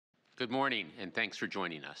Good morning, and thanks for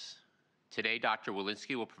joining us. Today, Dr.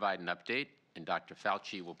 Walensky will provide an update, and Dr.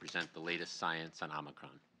 Fauci will present the latest science on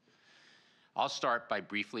Omicron. I'll start by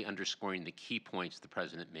briefly underscoring the key points the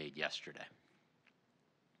President made yesterday.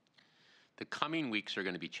 The coming weeks are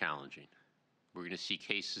going to be challenging. We're going to see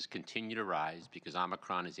cases continue to rise because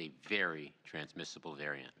Omicron is a very transmissible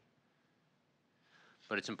variant.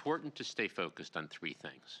 But it's important to stay focused on three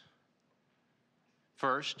things.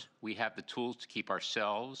 First, we have the tools to keep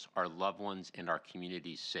ourselves, our loved ones, and our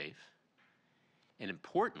communities safe. And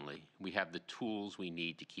importantly, we have the tools we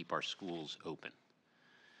need to keep our schools open.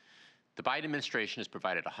 The Biden administration has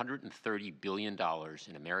provided $130 billion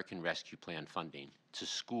in American Rescue Plan funding to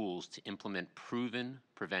schools to implement proven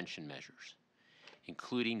prevention measures,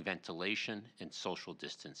 including ventilation and social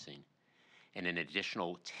distancing, and an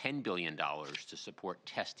additional $10 billion to support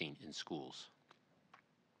testing in schools.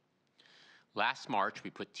 Last March, we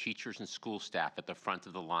put teachers and school staff at the front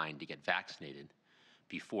of the line to get vaccinated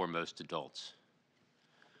before most adults.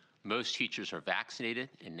 Most teachers are vaccinated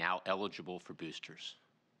and now eligible for boosters.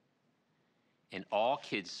 And all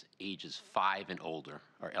kids ages 5 and older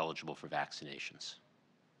are eligible for vaccinations.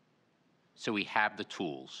 So we have the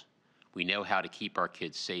tools. We know how to keep our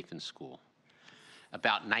kids safe in school.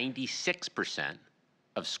 About 96%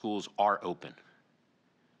 of schools are open.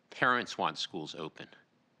 Parents want schools open.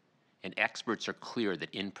 And experts are clear that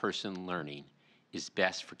in-person learning is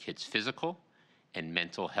best for kids' physical and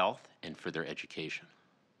mental health and for their education.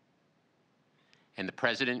 And the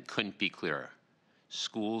President couldn't be clearer.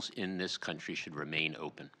 Schools in this country should remain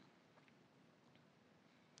open.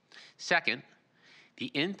 Second, the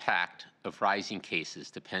impact of rising cases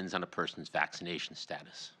depends on a person's vaccination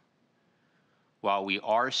status. While we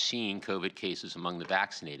are seeing COVID cases among the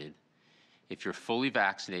vaccinated, if you're fully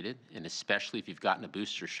vaccinated, and especially if you've gotten a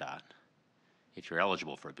booster shot, if you're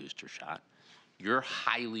eligible for a booster shot, you're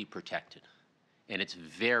highly protected, and it's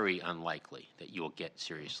very unlikely that you will get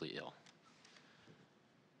seriously ill.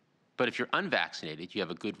 But if you're unvaccinated, you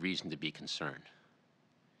have a good reason to be concerned.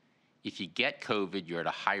 If you get COVID, you're at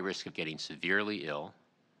a high risk of getting severely ill,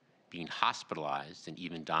 being hospitalized, and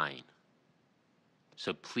even dying.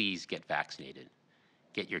 So please get vaccinated.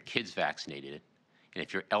 Get your kids vaccinated. And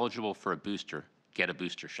if you're eligible for a booster, get a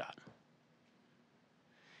booster shot.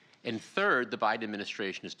 And third, the Biden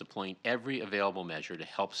administration is deploying every available measure to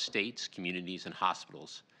help states, communities, and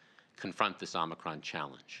hospitals confront this Omicron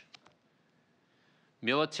challenge.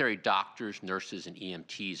 Military doctors, nurses, and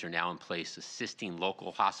EMTs are now in place assisting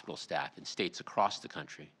local hospital staff in states across the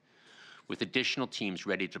country, with additional teams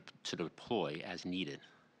ready to deploy as needed.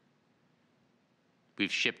 We've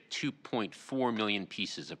shipped 2.4 million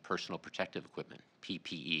pieces of personal protective equipment,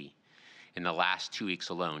 PPE, in the last 2 weeks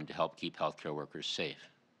alone to help keep healthcare workers safe.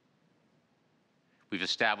 We've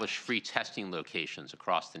established free testing locations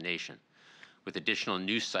across the nation, with additional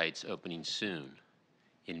new sites opening soon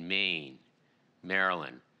in Maine,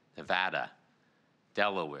 Maryland, Nevada,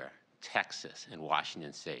 Delaware, Texas, and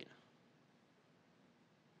Washington State.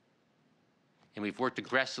 And we've worked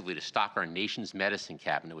aggressively to stock our nation's medicine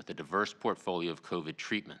cabinet with a diverse portfolio of COVID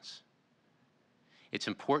treatments. It's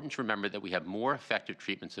important to remember that we have more effective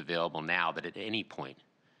treatments available now than at any point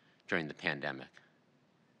during the pandemic.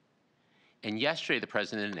 And yesterday, the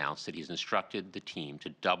President announced that he's instructed the team to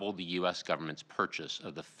double the U.S. government's purchase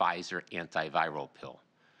of the Pfizer antiviral pill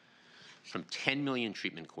from 10 million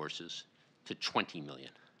treatment courses to 20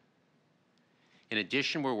 million. In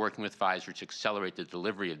addition, we're working with Pfizer to accelerate the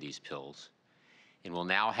delivery of these pills, and will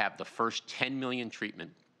now have the first 10 million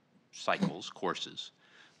treatment cycles, courses,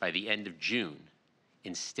 by the end of June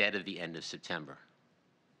instead of the end of September.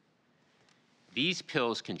 These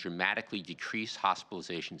pills can dramatically decrease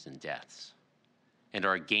hospitalizations and deaths and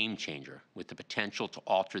are a game changer with the potential to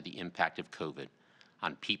alter the impact of COVID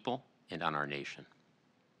on people and on our nation.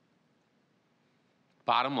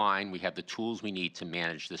 Bottom line, we have the tools we need to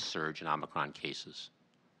manage this surge in Omicron cases.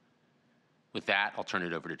 With that, I'll turn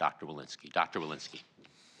it over to Dr. Walensky. Dr. Walensky.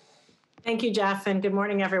 Thank you, Jeff, and good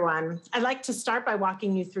morning, everyone. I'd like to start by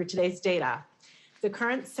walking you through today's data. The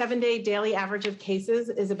current 7-day daily average of cases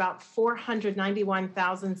is about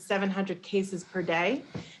 491,700 cases per day,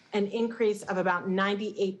 an increase of about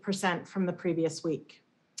 98% from the previous week.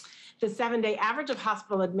 The 7-day average of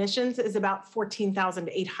hospital admissions is about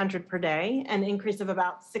 14,800 per day, an increase of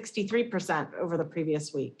about 63% over the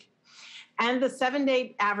previous week. And the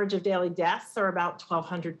 7-day average of daily deaths are about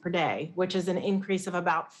 1,200 per day, which is an increase of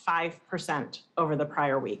about 5% over the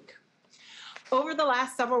prior week. Over the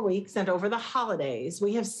last several weeks and over the holidays,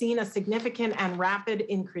 we have seen a significant and rapid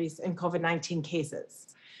increase in COVID-19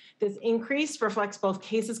 cases. This increase reflects both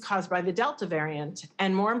cases caused by the Delta variant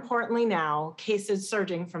and, more importantly now, cases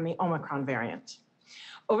surging from the Omicron variant.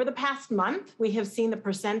 Over the past month, we have seen the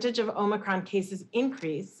percentage of Omicron cases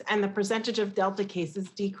increase and the percentage of Delta cases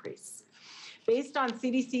decrease. Based on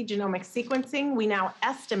CDC genomic sequencing, we now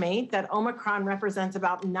estimate that Omicron represents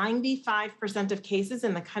about 95% of cases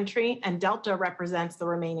in the country, and Delta represents the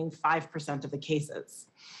remaining 5% of the cases.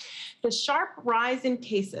 The sharp rise in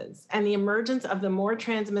cases and the emergence of the more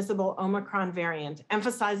transmissible Omicron variant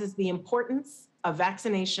emphasizes the importance of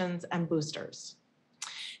vaccinations and boosters.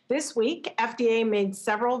 This week, FDA made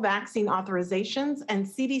several vaccine authorizations, and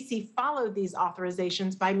CDC followed these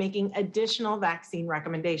authorizations by making additional vaccine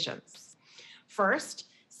recommendations. First,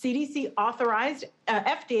 FDA authorized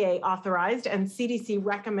and CDC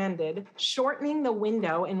recommended shortening the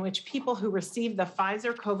window in which people who receive the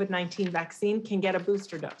Pfizer COVID-19 vaccine can get a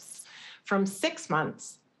booster dose from 6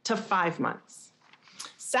 months to 5 months.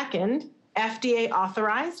 Second, FDA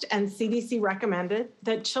authorized and CDC recommended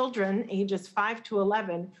that children ages 5 to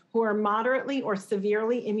 11 who are moderately or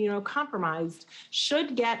severely immunocompromised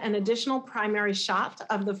should get an additional primary shot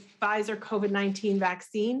of the Pfizer COVID-19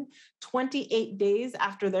 vaccine 28 days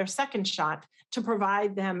after their second shot to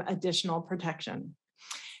provide them additional protection.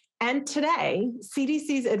 And today,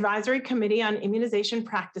 CDC's Advisory Committee on Immunization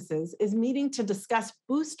Practices is meeting to discuss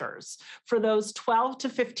boosters for those 12 to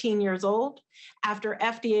 15 years old after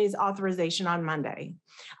FDA's authorization on Monday.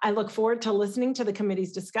 I look forward to listening to the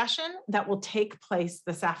committee's discussion that will take place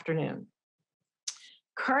this afternoon.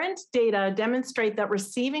 Current data demonstrate that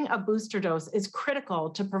receiving a booster dose is critical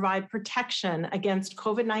to provide protection against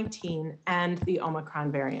COVID-19 and the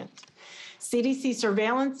Omicron variant. CDC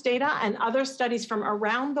surveillance data and other studies from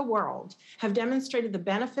around the world have demonstrated the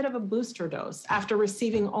benefit of a booster dose after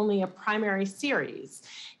receiving only a primary series,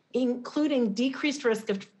 including decreased risk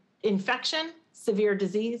of infection, severe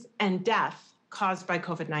disease, and death caused by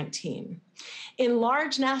COVID-19. In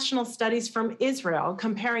large national studies from Israel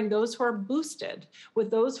comparing those who are boosted with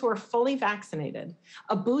those who are fully vaccinated,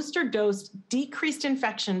 a booster dose decreased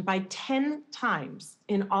infection by 10 times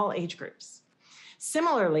in all age groups.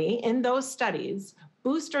 Similarly, in those studies,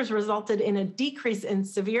 boosters resulted in a decrease in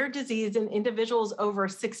severe disease in individuals over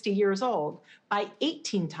 60 years old by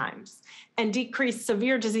 18 times, and decreased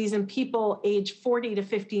severe disease in people aged 40 to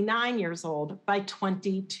 59 years old by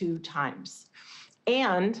 22 times.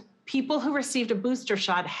 And people who received a booster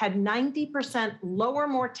shot had 90% lower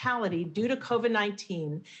mortality due to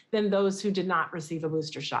COVID-19 than those who did not receive a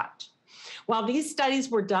booster shot. While these studies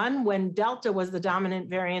were done when Delta was the dominant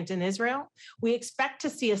variant in Israel, we expect to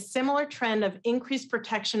see a similar trend of increased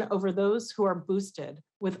protection over those who are boosted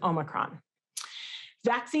with Omicron.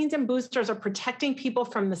 Vaccines and boosters are protecting people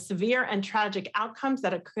from the severe and tragic outcomes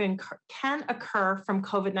that can occur from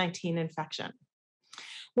COVID-19 infection.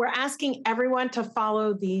 We're asking everyone to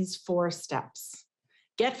follow these 4 steps.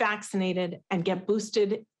 Get vaccinated and get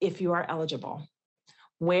boosted if you are eligible.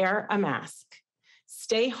 Wear a mask.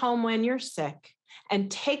 Stay home when you're sick, and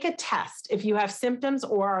take a test if you have symptoms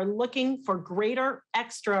or are looking for greater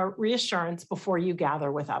extra reassurance before you gather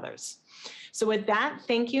with others. So with that,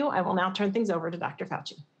 thank you. I will now turn things over to Dr.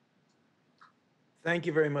 Fauci. Thank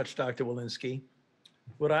you very much, Dr. Walensky.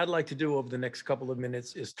 What I'd like to do over the next couple of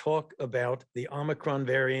minutes is talk about the Omicron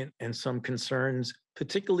variant and some concerns,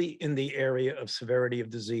 particularly in the area of severity of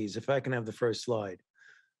disease. If I can have the first slide.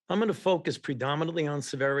 I'm going to focus predominantly on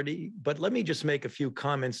severity, but let me just make a few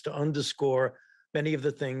comments to underscore many of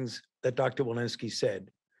the things that Dr. Walensky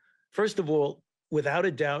said. First of all, without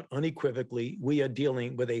a doubt, unequivocally, we are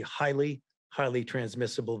dealing with a highly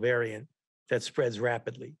transmissible variant that spreads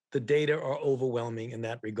rapidly. The data are overwhelming in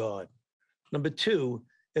that regard. Number 2,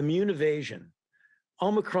 immune evasion.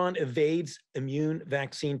 Omicron evades immune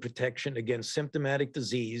vaccine protection against symptomatic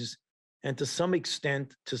disease and to some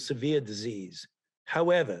extent to severe disease.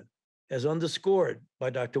 However, as underscored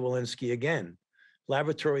by Dr. Walensky again,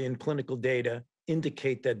 laboratory and clinical data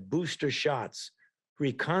indicate that booster shots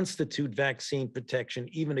reconstitute vaccine protection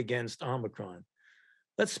even against Omicron.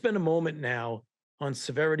 Let's spend a moment now on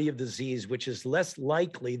severity of disease, which is less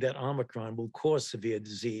likely that Omicron will cause severe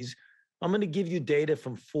disease. I'm going to give you data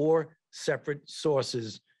from 4 separate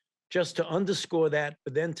sources just to underscore that,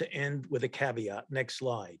 but then to end with a caveat. Next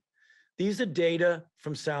slide. These are data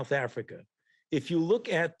from South Africa. If you look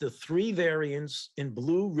at the 3 variants in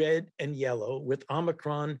blue, red, and yellow, with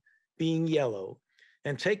Omicron being yellow,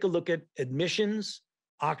 and take a look at admissions,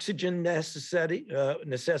 oxygen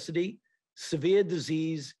necessity, severe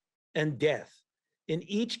disease, and death. In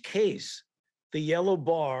each case, the yellow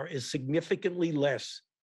bar is significantly less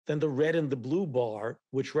than the red and the blue bar,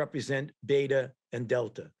 which represent beta and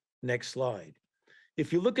delta. Next slide.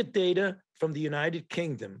 If you look at data from the United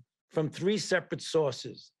Kingdom, from 3 separate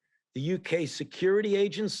sources, the UK Security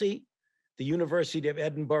Agency, the University of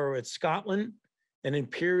Edinburgh at Scotland, and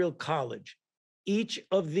Imperial College, each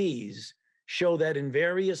of these show that in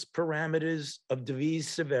various parameters of disease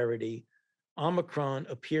severity, Omicron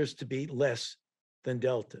appears to be less than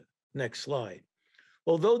Delta. Next slide.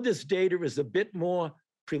 Although this data is a bit more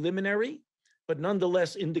preliminary, but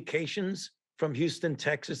nonetheless indications from Houston,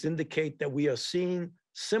 Texas indicate that we are seeing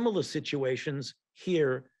similar situations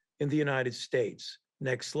here in the United States.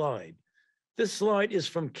 Next slide. This slide is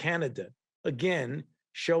from Canada, again,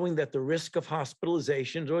 showing that the risk of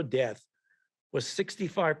hospitalizations or death was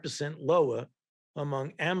 65% lower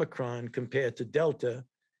among Omicron compared to Delta,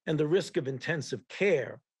 and the risk of intensive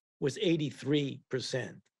care was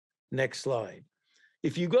 83%. Next slide.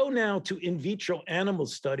 If you go now to in vitro animal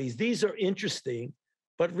studies, these are interesting,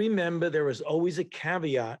 but remember there is always a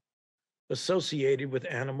caveat associated with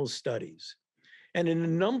animal studies. And in a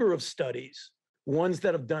number of studies, ones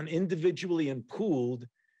that have done individually and pooled,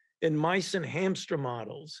 in mice and hamster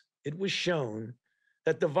models, it was shown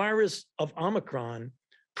that the virus of Omicron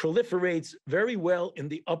proliferates very well in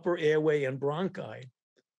the upper airway and bronchi,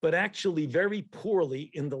 but actually very poorly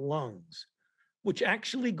in the lungs, which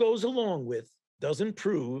actually goes along with, doesn't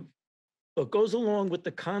prove, but goes along with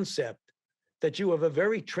the concept that you have a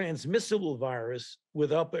very transmissible virus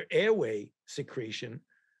with upper airway secretion,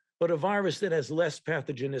 but a virus that has less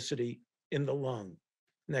pathogenicity in the lung.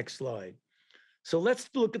 Next slide. So let's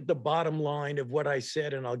look at the bottom line of what I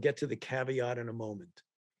said, and I'll get to the caveat in a moment.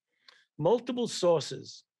 Multiple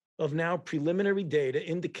sources of now preliminary data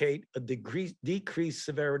indicate a decreased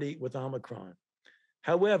severity with Omicron.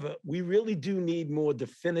 However, we really do need more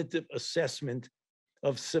definitive assessment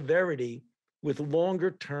of severity with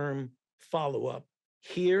longer-term follow-up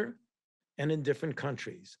here and in different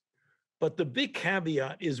countries. But the big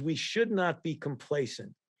caveat is we should not be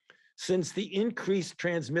complacent, since the increased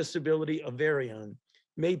transmissibility of variant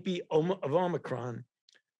of Omicron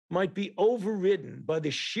might be overridden by the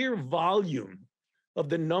sheer volume of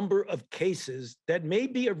the number of cases that may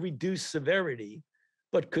be of reduced severity,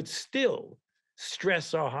 but could still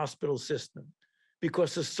stress our hospital system,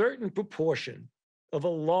 because a certain proportion of a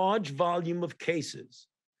large volume of cases,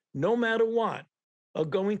 no matter what, are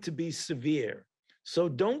going to be severe. So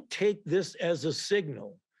don't take this as a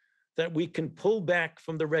signal that we can pull back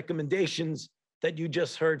from the recommendations that you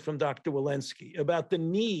just heard from Dr. Walensky about the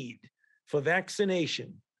need for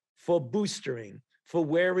vaccination, for boostering, for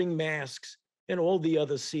wearing masks, and all the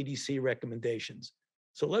other CDC recommendations.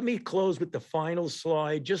 So let me close with the final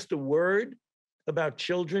slide, just a word about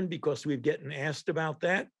children, because we've gotten asked about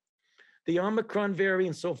that. The Omicron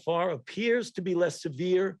variant so far appears to be less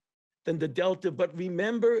severe than the Delta, but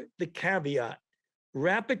remember the caveat.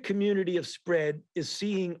 Rapid community of spread is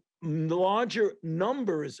seeing larger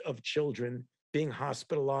numbers of children being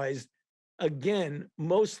hospitalized, again,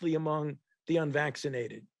 mostly among the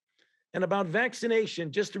unvaccinated. And about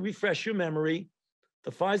vaccination, just to refresh your memory,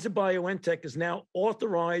 the Pfizer-BioNTech is now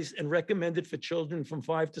authorized and recommended for children from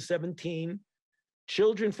 5 to 17.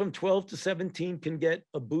 Children from 12 to 17 can get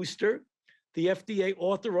a booster. The FDA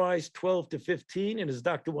authorized 12 to 15, and as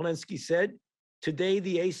Dr. Walensky said, today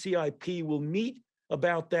the ACIP will meet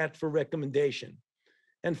about that for recommendation.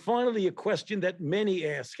 And finally, a question that many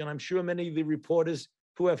ask, and I'm sure many of the reporters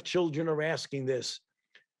who have children are asking this: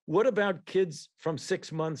 what about kids from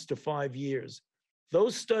 6 months to 5 years?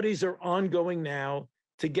 Those studies are ongoing now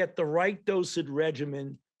to get the right dosage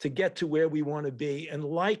regimen to get to where we want to be. And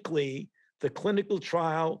likely the clinical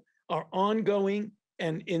trial are ongoing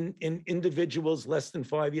and in individuals less than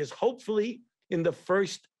 5 years, hopefully in the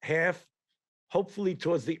first half, hopefully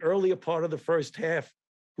towards the earlier part of the first half,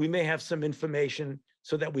 we may have some information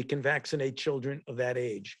so that we can vaccinate children of that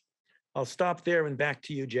age. I'll stop there and back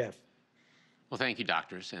to you, Jeff. Well, thank you,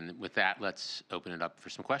 doctors. And with that, let's open it up for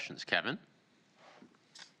some questions. Kevin?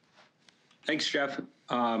 Thanks, Jeff.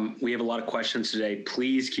 We have a lot of questions today.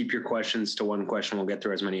 Please keep your questions to one question. We'll get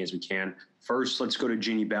through as many as we can. First, let's go to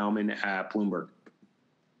Jeannie Bauman at Bloomberg.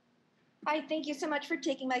 Hi, thank you so much for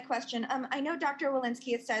taking my question. I know Dr.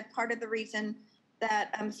 Walensky has said part of the reason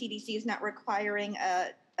that CDC is not requiring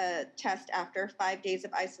a test after 5 days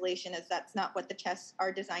of isolation is that's not what the tests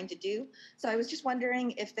are designed to do. So I was just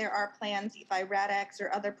wondering if there are plans by RADx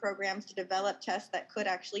or other programs to develop tests that could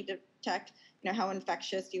actually detect, how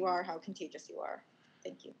infectious you are, how contagious you are.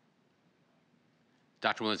 Thank you.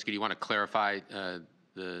 Dr. Walensky, do you want to clarify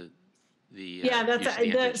the the Yeah, use of the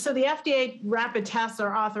antigen? so the FDA rapid tests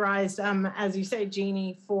are authorized, as you say,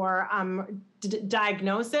 Jeannie, for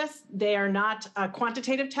diagnosis. They are not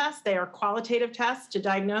quantitative tests; they are qualitative tests to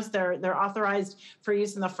diagnose. They're authorized for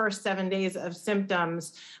use in the first 7 days of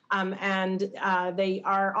symptoms, and they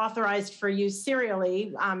are authorized for use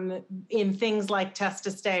serially in things like test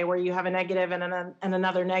to stay, where you have a negative and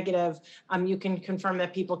another negative. You can confirm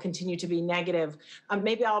that people continue to be negative.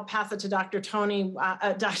 Maybe I'll pass it to Dr.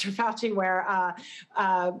 Dr. Fauci, where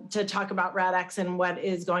to talk about RADx and what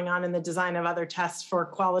is going on in the design of other tests for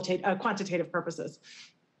quantitative purposes.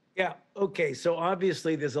 Yeah, okay, so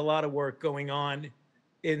obviously there's a lot of work going on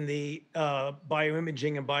in the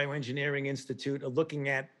Bioimaging and Bioengineering Institute of looking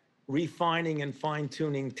at refining and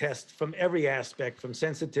fine-tuning tests from every aspect, from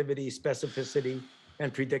sensitivity, specificity,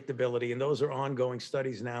 and predictability. And those are ongoing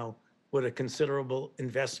studies now with a considerable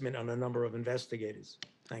investment on a number of investigators.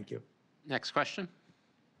 Thank you. Next question.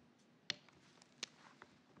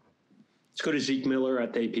 Let's go to Zeke Miller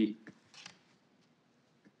at the AP.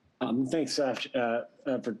 Thanks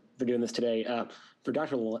for doing this today. For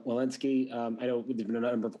Dr. Walensky, I know there's been a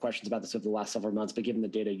number of questions about this over the last several months, but given the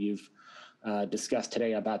data you've discussed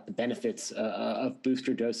today about the benefits of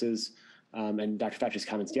booster doses and Dr. Fauci's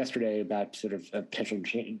comments yesterday about sort of potential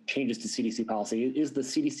changes to CDC policy, is the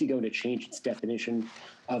CDC going to change its definition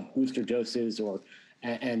of booster doses?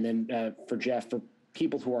 And then for Jeff, for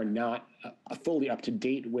people who are not fully up to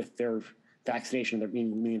date with their vaccination,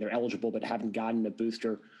 meaning they're eligible but haven't gotten a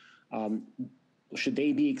booster, should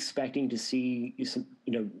they be expecting to see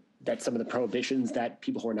that some of the prohibitions that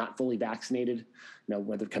people who are not fully vaccinated,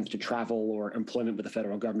 whether it comes to travel or employment with the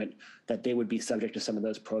federal government, that they would be subject to some of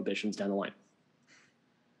those prohibitions down the line?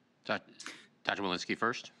 Dr. Walensky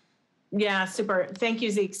first. Yeah, super. Thank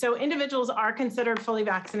you, Zeke. So individuals are considered fully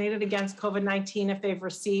vaccinated against COVID-19 if they've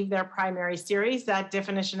received their primary series. That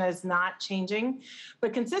definition is not changing,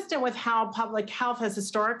 but consistent with how public health has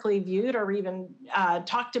historically viewed or even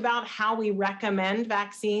talked about how we recommend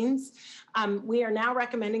vaccines. We are now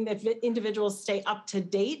recommending that individuals stay up to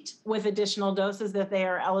date with additional doses that they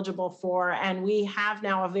are eligible for. And we have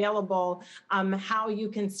now available how you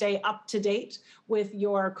can stay up to date with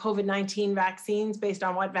your COVID-19 vaccines based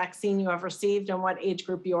on what vaccine you have received and what age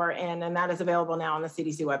group you are in. And that is available now on the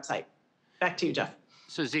CDC website. Back to you, Jeff.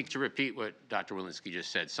 So Zeke, to repeat what Dr. Walensky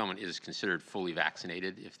just said, someone is considered fully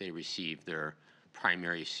vaccinated if they receive their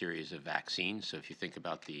primary series of vaccines. So if you think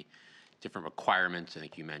about the different requirements, I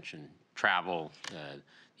think you mentioned travel,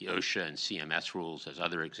 the OSHA and CMS rules as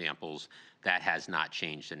other examples, that has not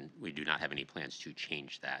changed, and we do not have any plans to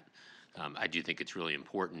change that. I do think it's really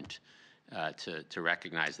important to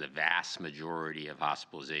recognize the vast majority of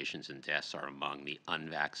hospitalizations and deaths are among the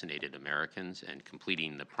unvaccinated Americans, and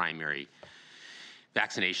completing the primary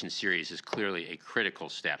vaccination series is clearly a critical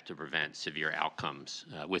step to prevent severe outcomes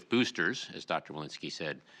with boosters, as Dr. Walensky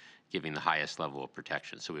said, giving the highest level of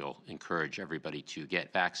protection. So we'll encourage everybody to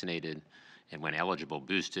get vaccinated, and when eligible,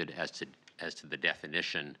 boosted. As to the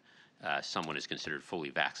definition, someone is considered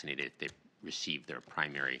fully vaccinated if they've received their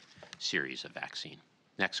primary series of vaccine.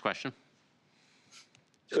 Next question.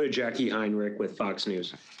 Go to Jackie Heinrich with Fox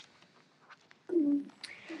News.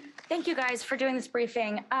 Thank you guys for doing this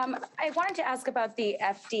briefing. I wanted to ask about the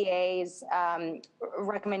FDA's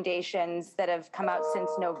recommendations that have come out since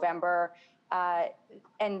November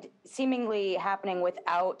and seemingly happening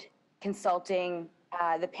without consulting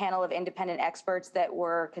the panel of independent experts that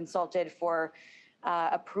were consulted for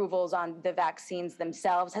approvals on the vaccines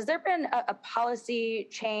themselves. Has there been a policy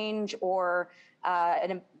change or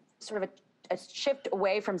sort of a shift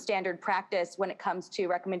away from standard practice when it comes to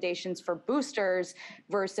recommendations for boosters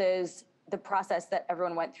versus the process that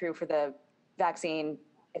everyone went through for the vaccine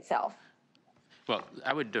itself? Well,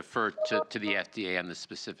 I would defer to the FDA on the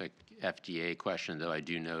specific FDA question, though I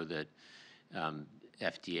do know that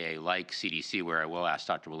FDA, like CDC, where I will ask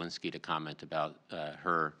Dr. Walensky to comment about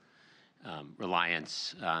her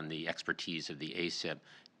reliance on the expertise of the ACIP,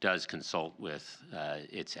 does consult with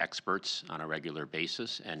its experts on a regular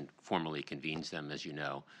basis and formally convenes them, as you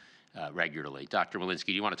know, regularly. Dr. Walensky,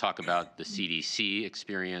 do you want to talk about the CDC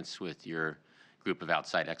experience with your group of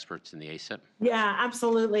outside experts in the ACIP? Yeah,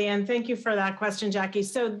 absolutely. And thank you for that question, Jackie.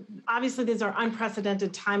 So obviously these are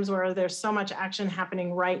unprecedented times where there's so much action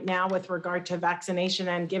happening right now with regard to vaccination.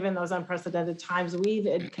 And given those unprecedented times,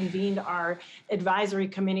 we've convened our advisory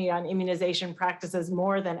committee on immunization practices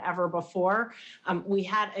more than ever before. We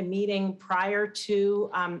had a meeting prior to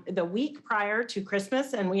the week prior to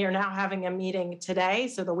Christmas, and we are now having a meeting today,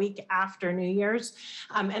 so the week after New Year's.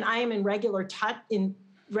 And I am in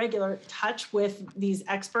regular touch with these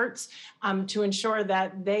experts to ensure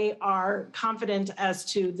that they are confident as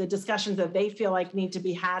to the discussions that they feel like need to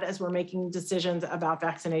be had as we're making decisions about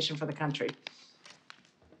vaccination for the country.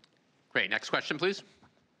 Great. Next question, please.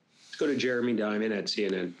 Let's go to Jeremy Diamond at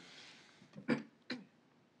CNN.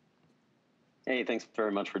 Hey, thanks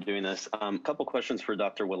very much for doing this. Couple questions for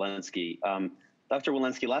Dr. Walensky. Dr.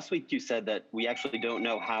 Walensky, last week you said that we actually don't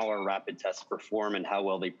know how our rapid tests perform and how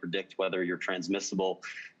well they predict whether you're transmissible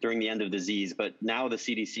during the end of disease. But now the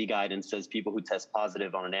CDC guidance says people who test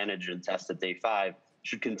positive on an antigen test at day 5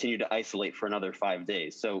 should continue to isolate for another 5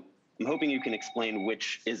 days. So I'm hoping you can explain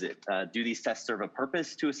which is it. Do these tests serve a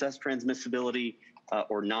purpose to assess transmissibility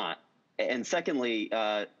or not? And secondly,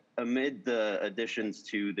 amid the additions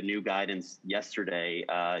to the new guidance yesterday,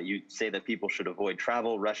 you say that people should avoid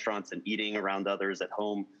travel, restaurants, and eating around others at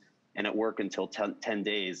home and at work until 10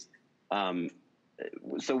 days.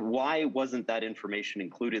 So why wasn't that information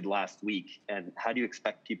included last week? And how do you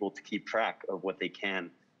expect people to keep track of what they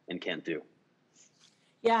can and can't do?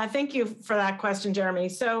 Yeah, thank you for that question, Jeremy.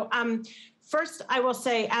 So first, I will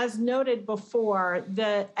say, as noted before,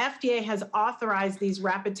 the FDA has authorized these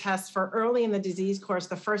rapid tests for early in the disease course,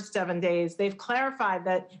 the first 7 days. They've clarified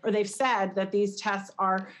that, or they've said that these tests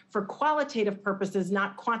are for qualitative purposes,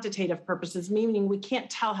 not quantitative purposes, meaning we can't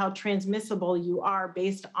tell how transmissible you are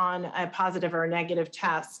based on a positive or a negative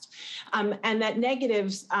test. And that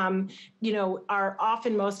negatives, are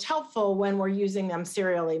often most helpful when we're using them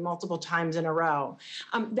serially multiple times in a row.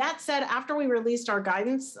 That said, after we released our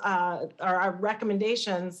guidance, our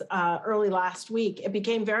recommendations early last week, it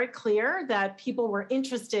became very clear that people were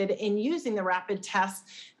interested in using the rapid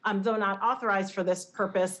tests, though not authorized for this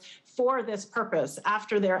purpose,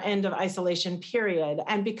 after their end of isolation period.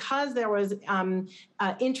 And because there was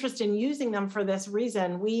interest in using them for this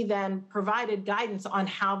reason, we then provided guidance on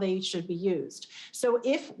how they should be used. So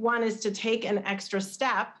if one is to take an extra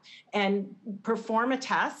step and perform a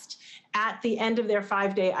test at the end of their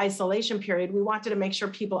 5-day isolation period, we wanted to make sure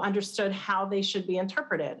people understood how they should be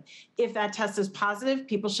interpreted. If that test is positive,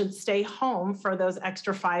 people should stay home for those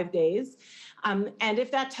extra 5 days. And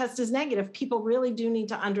if that test is negative, people really do need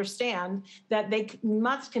to understand that they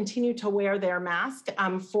must continue to wear their mask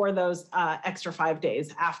for those extra 5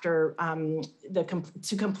 days after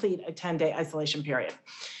to complete a 10-day isolation period.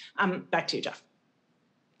 Back to you, Jeff.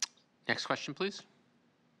 Next question, please.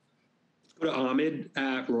 Let's go to Ahmed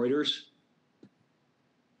at Reuters.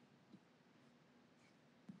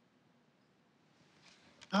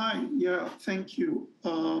 Hi, yeah, thank you.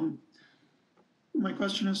 My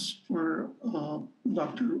question is for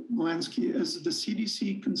Dr. Walensky. Is the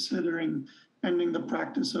CDC considering ending the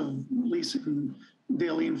practice of releasing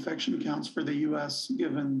daily infection counts for the US,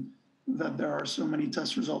 given that there are so many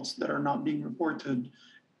test results that are not being reported?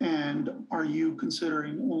 And are you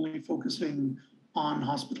considering only focusing on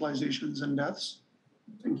hospitalizations and deaths?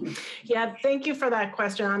 Thank you. Yeah, thank you for that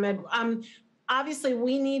question, Ahmed. Obviously,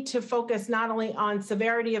 we need to focus not only on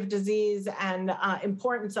severity of disease and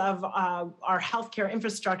importance of our healthcare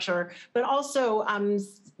infrastructure, but also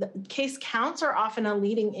case counts are often a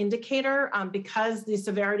leading indicator because the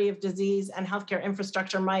severity of disease and healthcare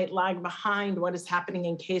infrastructure might lag behind what is happening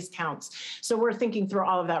in case counts. So we're thinking through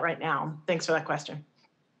all of that right now. Thanks for that question.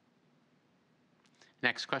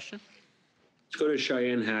 Next question. Let's go to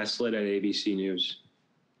Cheyenne Haslett at ABC News.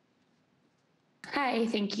 Hi,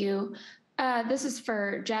 thank you. This is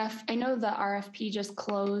for Jeff. I know the RFP just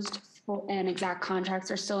closed and exact contracts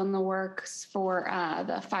are still in the works for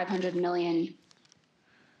the $500 million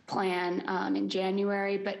plan in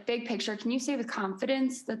January, but big picture, can you say with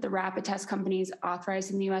confidence that the rapid test companies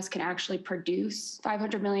authorized in the US can actually produce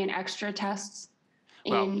 500 million extra tests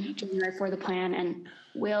in January for the plan? And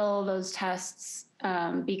will those tests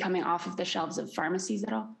be coming off of the shelves of pharmacies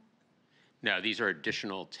at all? No, these are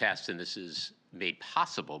additional tests, and this is made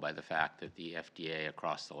possible by the fact that the FDA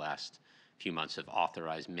across the last few months have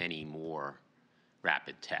authorized many more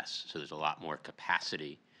rapid tests. So there's a lot more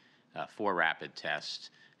capacity for rapid tests.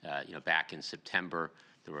 Back in September,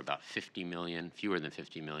 there were about 50 million, fewer than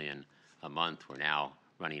 50 million a month. We're now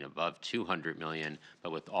running above 200 million,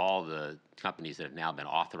 but with all the companies that have now been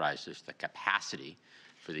authorized, there's the capacity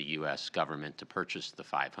for the U.S. government to purchase the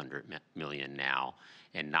 500 million now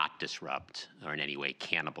and not disrupt or in any way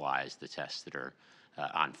cannibalize the tests that are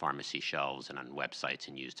on pharmacy shelves and on websites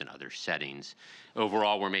and used in other settings.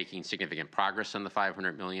 Overall, we're making significant progress on the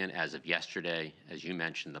 500 million. As of yesterday, as you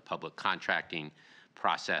mentioned, the public contracting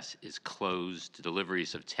process is closed.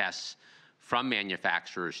 Deliveries of tests from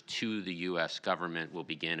manufacturers to the U.S. government will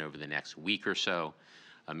begin over the next week or so.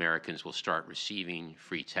 Americans will start receiving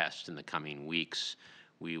free tests in the coming weeks.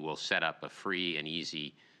 We will set up a free and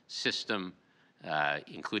easy system,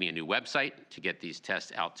 including a new website to get these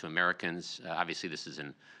tests out to Americans. Obviously, this is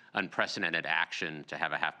an unprecedented action to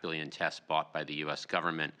have 500 million tests bought by the U.S.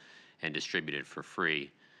 government and distributed for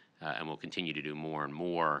free. And we'll continue to do more and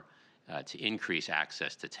more to increase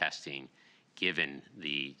access to testing, given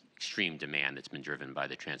the extreme demand that's been driven by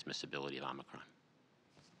the transmissibility of Omicron.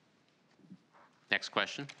 Next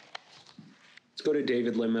question. Let's go to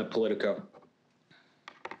David Lim at Politico.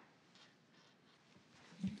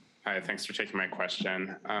 Hi, thanks for taking my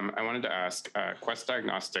question. I wanted to ask, Quest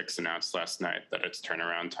Diagnostics announced last night that its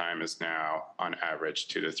turnaround time is now on average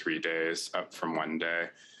 2 to 3 days, up from 1 day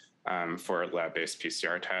for a lab-based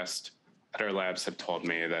PCR test. Other labs have told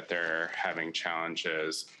me that they're having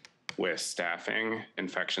challenges with staffing,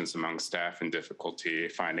 infections among staff, and difficulty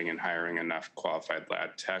finding and hiring enough qualified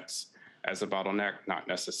lab techs as a bottleneck, not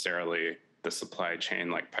necessarily the supply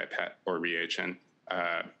chain like pipette or reagent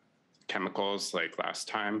chemicals like last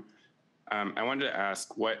time. I wanted to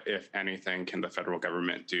ask, what, if anything, can the federal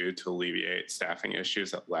government do to alleviate staffing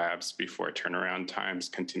issues at labs before turnaround times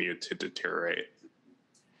continue to deteriorate?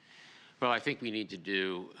 Well, I think we need to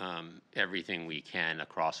do everything we can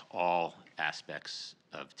across all aspects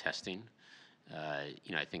of testing.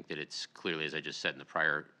 I think that it's clearly, as I just said in the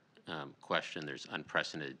prior question, there's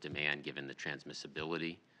unprecedented demand given the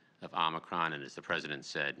transmissibility of Omicron. And as the president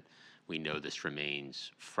said, we know this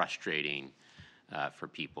remains frustrating for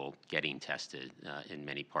people getting tested in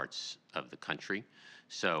many parts of the country.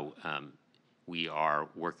 So we are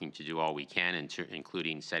working to do all we can,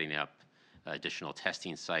 including setting up additional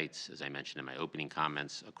testing sites, as I mentioned in my opening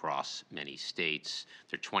comments, across many states.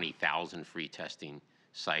 There are 20,000 free testing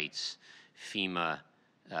sites. FEMA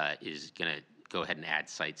is going to go ahead and add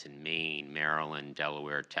sites in Maine, Maryland,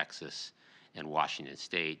 Delaware, Texas, and Washington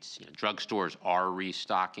states. Drugstores are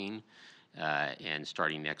restocking, and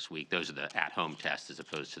starting next week, those are the at-home tests as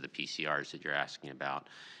opposed to the PCRs that you're asking about.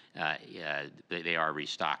 They are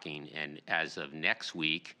restocking, and as of next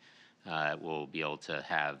week, we'll be able to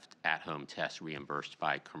have at-home tests reimbursed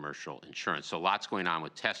by commercial insurance. So lots going on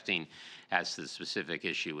with testing. As to the specific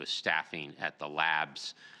issue with staffing at the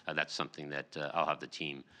labs, that's something that I'll have the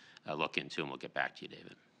team look into, and we'll get back to you,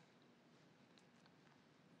 David.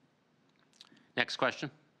 Next question.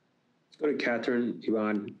 Let's go to Catherine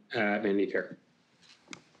Yvonne at Vanity Fair.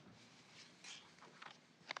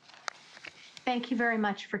 Thank you very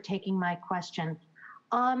much for taking my question.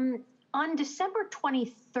 On December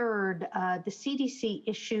 23rd, the CDC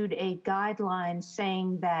issued a guideline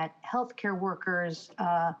saying that healthcare workers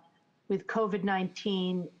with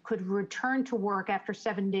COVID-19 could return to work after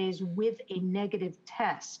 7 days with a negative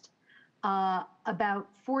test. About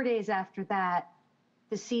 4 days after that,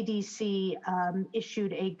 the CDC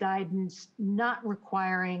issued a guidance not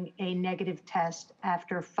requiring a negative test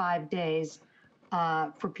after 5 days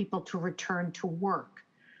for people to return to work.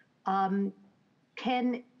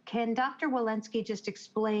 Can Dr. Walensky just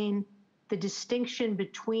explain the distinction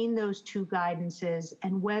between those two guidances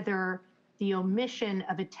and whether the omission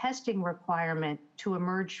of a testing requirement to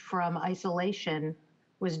emerge from isolation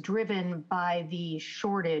was driven by the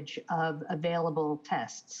shortage of available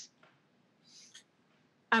tests?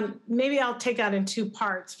 Maybe I'll take that in two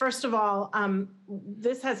parts. First of all,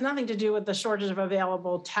 this has nothing to do with the shortage of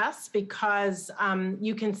available tests because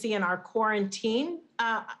you can see in our quarantine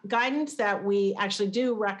guidance that we actually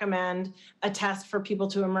do recommend a test for people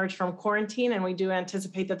to emerge from quarantine, and we do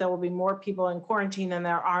anticipate that there will be more people in quarantine than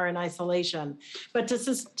there are in isolation. But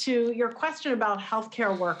to your question about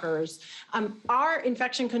healthcare workers, our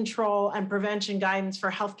infection control and prevention guidance for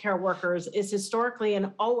healthcare workers is historically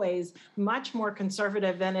and always much more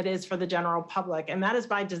conservative than it is for the general public, and that is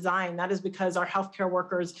by design. That is because our healthcare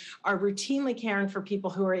workers are routinely caring for people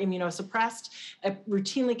who are immunosuppressed,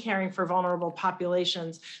 routinely caring for vulnerable populations.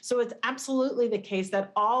 So it's absolutely the case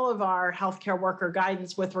that all of our healthcare worker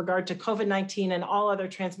guidance with regard to COVID-19 and all other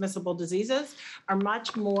transmissible diseases are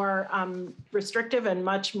much more restrictive and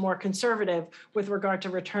much more conservative with regard to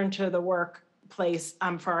return to the workplace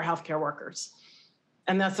for our healthcare workers.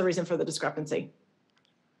 And that's the reason for the discrepancy.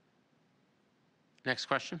 Next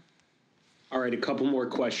question. All right, a couple more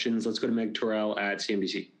questions. Let's go to Meg Terrell at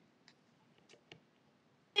CNBC.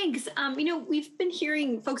 Thanks. We've been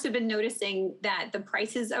hearing, folks have been noticing that the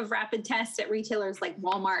prices of rapid tests at retailers like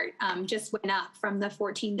Walmart just went up from the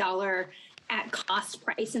 $14 at cost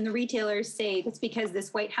price. And the retailers say that's because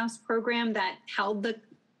this White House program that held the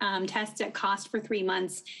tests at cost for 3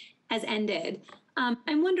 months has ended.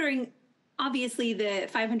 I'm wondering, obviously the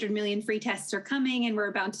 500 million free tests are coming and we're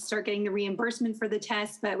about to start getting the reimbursement for the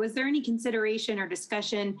tests, but was there any consideration or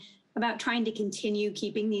discussion about trying to continue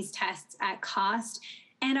keeping these tests at cost?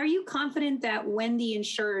 And are you confident that when the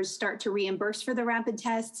insurers start to reimburse for the rapid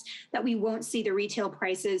tests, that we won't see the retail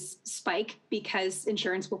prices spike because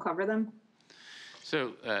insurance will cover them?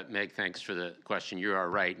 So, Meg, thanks for the question. You are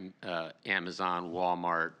right. Amazon,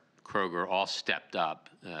 Walmart, Kroger all stepped up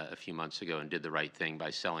a few months ago and did the right thing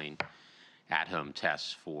by selling at-home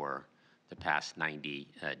tests for the past 90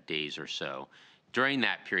 days or so. During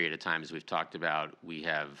that period of time, as we've talked about, we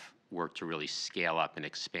have worked to really scale up and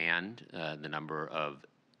expand the number of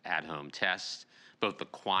at-home tests, both the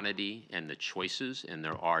quantity and the choices, and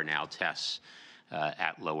there are now tests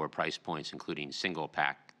at lower price points, including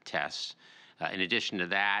single-pack tests. In addition to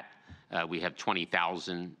that, we have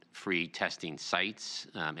 20,000 free testing sites,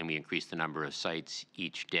 and we increase the number of sites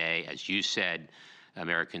each day. As you said,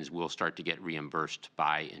 Americans will start to get reimbursed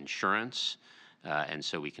by insurance, and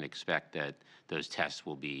so we can expect that those tests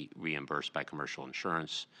will be reimbursed by commercial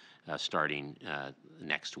insurance starting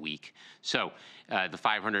next week. So the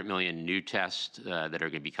 500 million new tests that are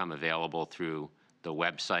going to become available through the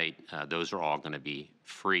website, those are all going to be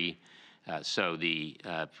free. So the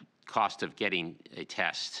cost of getting a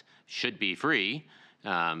test should be free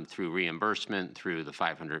through reimbursement, through the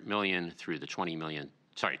 500 million, through the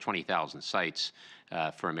 20,000 sites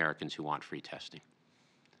for Americans who want free testing.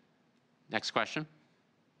 Next question.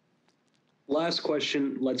 Last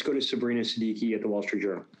question. Let's go to Sabrina Siddiqui at the Wall Street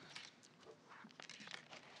Journal.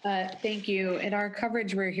 Thank you. In our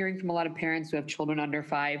coverage, we're hearing from a lot of parents who have children under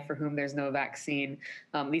 5 for whom there's no vaccine.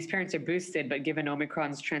 These parents are boosted, but given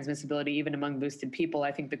Omicron's transmissibility even among boosted people,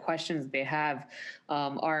 I think the questions they have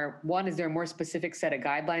are, one, is there a more specific set of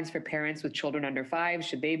guidelines for parents with children under 5?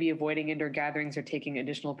 Should they be avoiding indoor gatherings or taking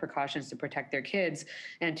additional precautions to protect their kids?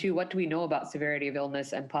 And two, what do we know about severity of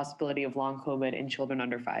illness and possibility of long COVID in children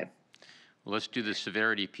under 5? Well, let's do the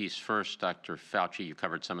severity piece first. Dr. Fauci, you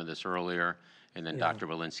covered some of this earlier. And then Dr.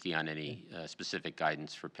 Walensky on any specific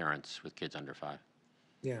guidance for parents with kids under 5.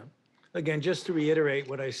 Yeah. Again, just to reiterate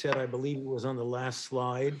what I said, I believe it was on the last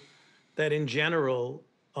slide, that in general,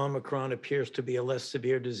 Omicron appears to be a less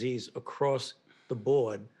severe disease across the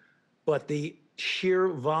board, but the sheer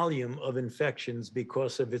volume of infections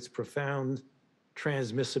because of its profound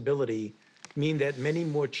transmissibility mean that many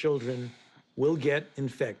more children will get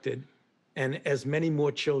infected, and as many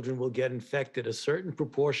more children will get infected, a certain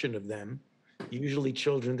proportion of them, usually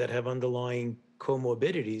children that have underlying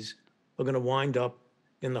comorbidities, are going to wind up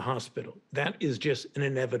in the hospital. That is just an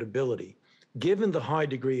inevitability. Given the high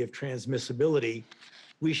degree of transmissibility,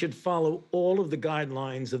 we should follow all of the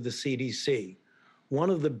guidelines of the CDC.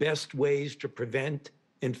 One of the best ways to prevent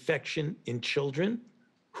infection in children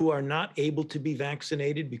who are not able to be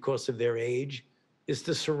vaccinated because of their age is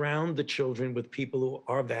to surround the children with people who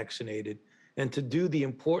are vaccinated and to do the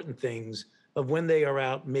important things of when they are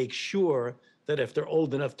out, make sure that if they're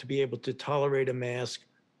old enough to be able to tolerate a mask,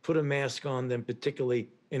 put a mask on them, particularly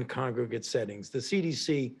in congregate settings. The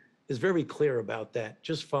CDC is very clear about that.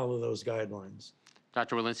 Just follow those guidelines.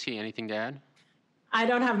 Dr. Walensky, anything to add? I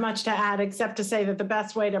don't have much to add except to say that the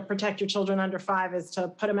best way to protect your children under 5 is to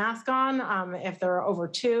put a mask on if they're over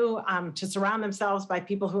 2, to surround themselves by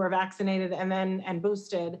people who are vaccinated and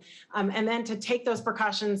boosted, and then to take those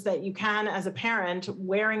precautions that you can as a parent,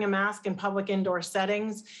 wearing a mask in public indoor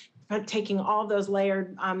settings, but taking all those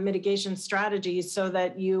layered mitigation strategies so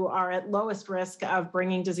that you are at lowest risk of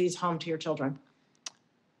bringing disease home to your children.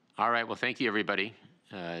 All right. Well, thank you, everybody.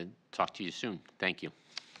 Talk to you soon. Thank you.